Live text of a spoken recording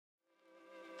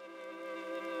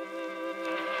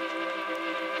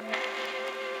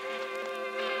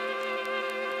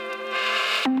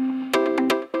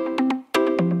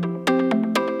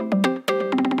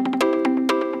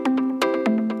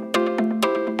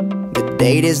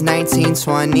Date is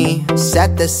 1920,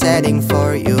 set the setting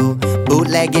for you.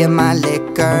 Bootlegging my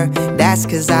liquor, that's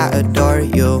cause I adore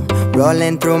you.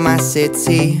 Rolling through my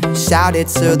city, shout it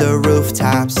to the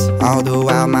rooftops, all the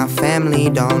while my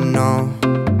family don't know.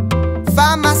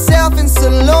 Find myself in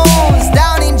saloons,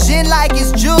 downing gin like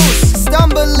it's juice.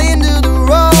 Stumble into the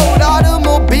road,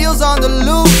 automobiles on the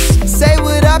loose. Say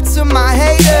what up to my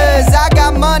haters, I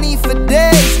got money for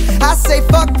days. I say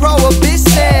fuck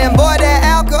prohibition, boy that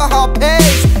alcohol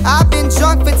pays. I've been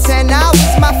drunk for 10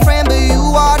 hours, my friend, but you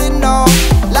ought to know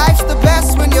life's the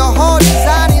best when your heart is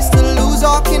honest to lose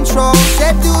all control.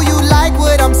 Said do you like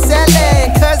what I'm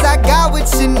selling, cause I got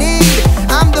what you need.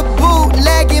 I'm the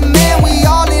bootlegging man, we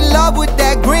all in love with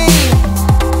that green.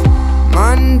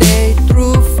 Monday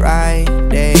through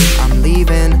Friday, I'm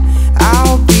leaving.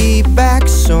 I'll be back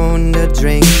soon to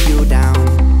drink you down.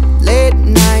 Late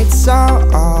nights are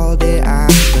all that I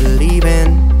believe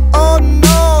in. Oh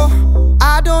no,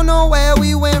 I don't know where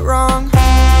we went wrong.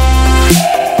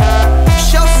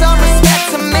 Show some respect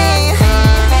to me.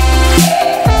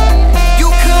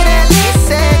 You could at least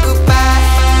say goodbye.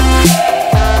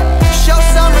 Show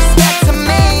some respect to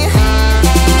me.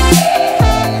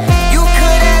 You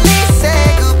could at least say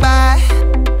goodbye.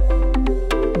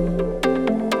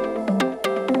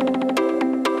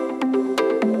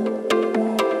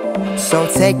 So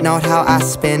take note how I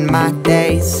spend my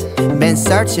days. Been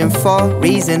searching for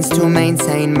reasons to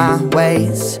maintain my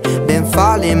ways. Been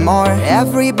falling more,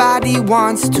 everybody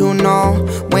wants to know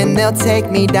when they'll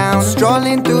take me down.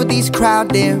 Strolling through these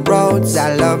crowded roads,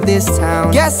 I love this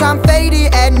town. Guess I'm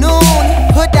faded at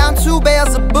noon, put down 2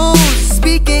 bales of booze.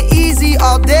 Speaking easy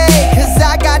all day, cause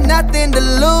I got nothing to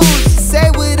lose.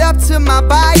 Say what up to my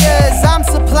buyers, I'm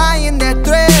supplying their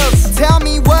thrills. Tell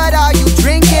me what are you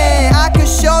drinking, I could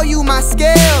show you my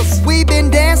skills. We've been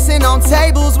dancing on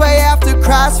tables way after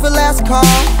cries for last call.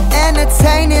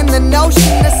 Entertaining the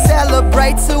notion to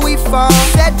celebrate till we fall.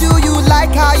 Said do you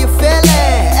like how you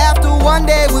feeling after one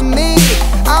day with me?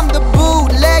 I'm the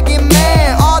bootlegging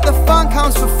man, all the fun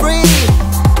comes for free.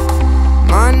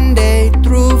 Monday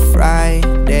through Friday,